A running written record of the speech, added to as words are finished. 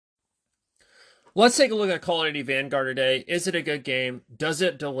Let's take a look at Call of Duty Vanguard today. Is it a good game? Does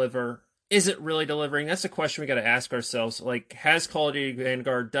it deliver? Is it really delivering? That's the question we got to ask ourselves. Like, has Call of Duty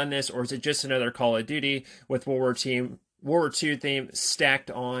Vanguard done this, or is it just another Call of Duty with World War II theme stacked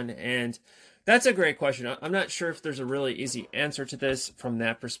on? And that's a great question. I'm not sure if there's a really easy answer to this from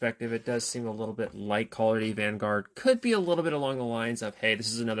that perspective. It does seem a little bit like Call of Duty Vanguard. Could be a little bit along the lines of, hey,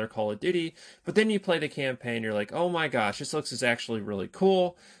 this is another Call of Duty. But then you play the campaign, you're like, oh my gosh, this looks actually really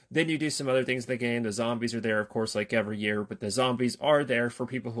cool. Then you do some other things in the game. The zombies are there, of course, like every year, but the zombies are there for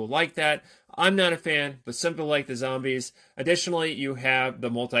people who like that. I'm not a fan, but some people like the zombies. Additionally, you have the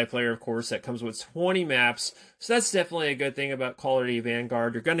multiplayer, of course, that comes with 20 maps. So that's definitely a good thing about Call of Duty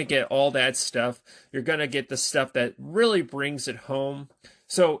Vanguard. You're going to get all that stuff. You're going to get the stuff that really brings it home.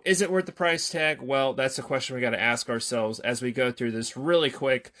 So is it worth the price tag? Well, that's a question we got to ask ourselves as we go through this really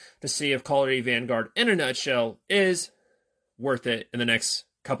quick to see if Call of Duty Vanguard, in a nutshell, is worth it in the next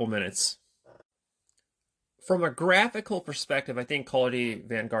couple minutes. From a graphical perspective, I think Call of Duty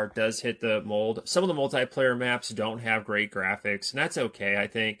Vanguard does hit the mold. Some of the multiplayer maps don't have great graphics, and that's okay, I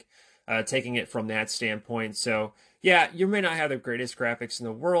think, taking it from that standpoint. So, yeah, you may not have the greatest graphics in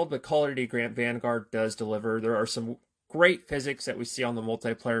the world, but Call of Duty Vanguard does deliver. There are some great physics that we see on the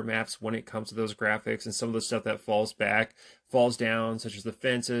multiplayer maps when it comes to those graphics and some of the stuff that falls down, such as the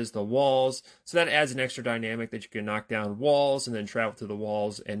fences, the walls. So that adds an extra dynamic that you can knock down walls and then travel through the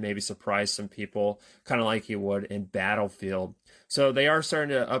walls and maybe surprise some people, kind of like you would in Battlefield. So they are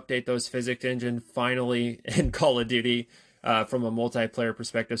starting to update those physics engine finally in Call of Duty. From a multiplayer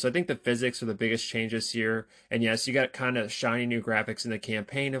perspective. So I think the physics are the biggest change this year. And yes, you got kind of shiny new graphics in the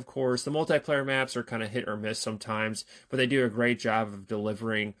campaign, of course. The multiplayer maps are kind of hit or miss sometimes, but they do a great job of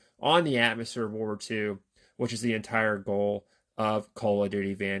delivering on the atmosphere of World War II, which is the entire goal of Call of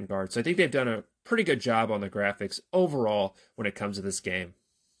Duty Vanguard. So I think they've done a pretty good job on the graphics overall when it comes to this game.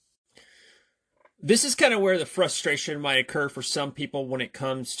 This is kind of where the frustration might occur for some people when it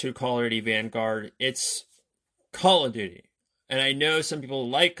comes to Call of Duty Vanguard. It's Call of Duty. And I know some people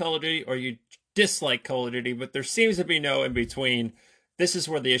like Call of Duty or you dislike Call of Duty, but there seems to be no in between. This is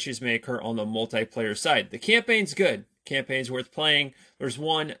where the issues may occur on the multiplayer side. The campaign's good. Campaign's worth playing. There's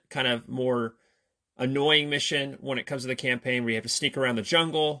one kind of more annoying mission when it comes to the campaign where you have to sneak around the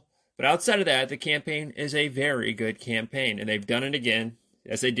jungle. But outside of that, the campaign is a very good campaign. And they've done it again,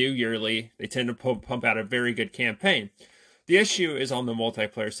 as they do yearly. They tend to pump out a very good campaign. The issue is on the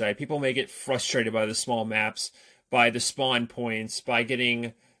multiplayer side. People may get frustrated by the small maps, by the spawn points, by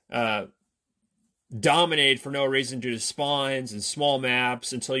getting dominated for no reason due to spawns and small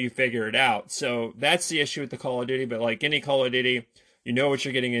maps until you figure it out. So that's the issue with the Call of Duty. But like any Call of Duty, you know what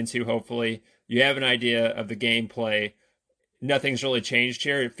you're getting into, hopefully. You have an idea of the gameplay. Nothing's really changed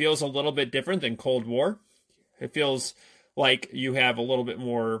here. It feels a little bit different than Cold War. It feels like you have a little bit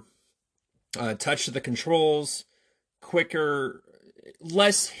more touch to the controls, quicker,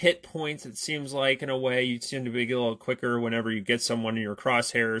 less hit points, it seems like, in a way. You tend to be a little quicker whenever you get someone in your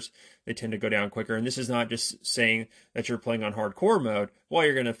crosshairs. They tend to go down quicker. And this is not just saying that you're playing on hardcore mode. Well,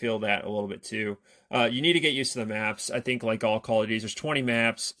 you're going to feel that a little bit too. You need to get used to the maps. I think, like all Call of Duty, there's 20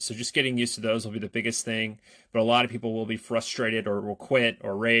 maps, so just getting used to those will be the biggest thing. But a lot of people will be frustrated or will quit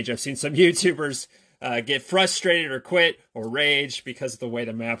or rage. I've seen some YouTubers get frustrated or quit or rage because of the way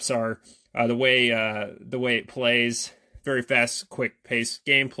the maps are, the way it plays. Very fast, quick paced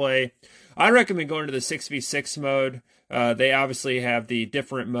gameplay. I recommend going to the 6v6 mode. They obviously have the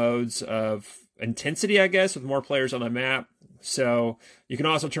different modes of intensity, I guess, with more players on the map. So you can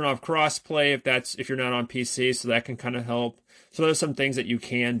also turn off crossplay if you're not on PC, so that can kind of help. So there's some things that you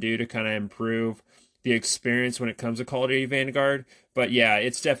can do to kind of improve the experience when it comes to Call of Duty Vanguard. But yeah,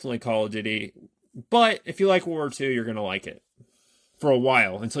 it's definitely Call of Duty. But if you like World War II, you're going to like it for a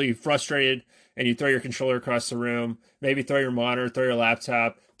while until you're frustrated and you throw your controller across the room, maybe throw your monitor, throw your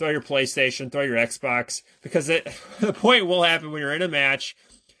laptop, throw your PlayStation, throw your Xbox, because the point will happen when you're in a match.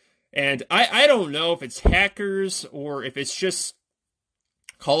 And I don't know if it's hackers or if it's just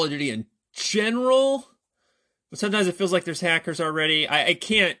Call of Duty in general, but sometimes it feels like there's hackers already. I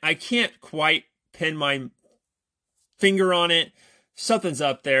can't quite pin my finger on it. Something's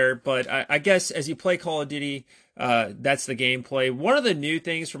up there, but I guess as you play Call of Duty, that's the gameplay. One of the new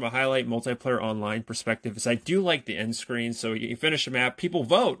things from a highlight multiplayer online perspective is I do like the end screen. So you finish a map, people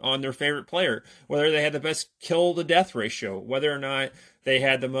vote on their favorite player, whether they had the best kill to death ratio, whether or not they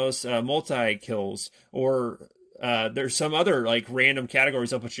had the most multi kills, or there's some other like random categories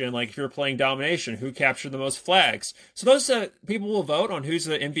they'll put you in, like if you're playing domination, who captured the most flags. So those people will vote on who's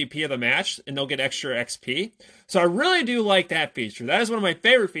the MVP of the match, and they'll get extra XP. So I really do like that feature. That is one of my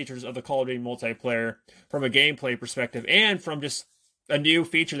favorite features of the Call of Duty multiplayer from a gameplay perspective and from just a new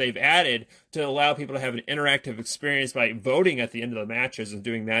feature they've added to allow people to have an interactive experience by voting at the end of the matches and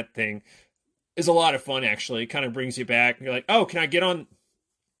doing that thing is a lot of fun. Actually, it kind of brings you back. And you're like, oh, can I get on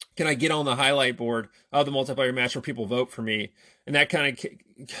the highlight board of the multiplayer match where people vote for me? And that kind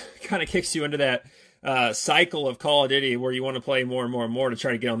of kicks you into that cycle of Call of Duty where you want to play more and more and more to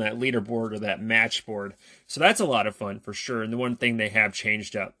try to get on that leaderboard or that match board. So that's a lot of fun for sure. And the one thing they have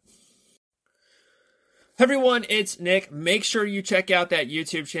changed up. Hey everyone, it's Nick. Make sure you check out that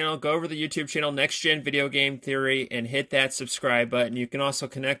YouTube channel. Go over to the YouTube channel, Next Gen Video Game Theory, and hit that subscribe button. You can also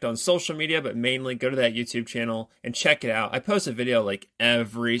connect on social media, but mainly go to that YouTube channel and check it out. I post a video like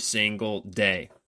every single day.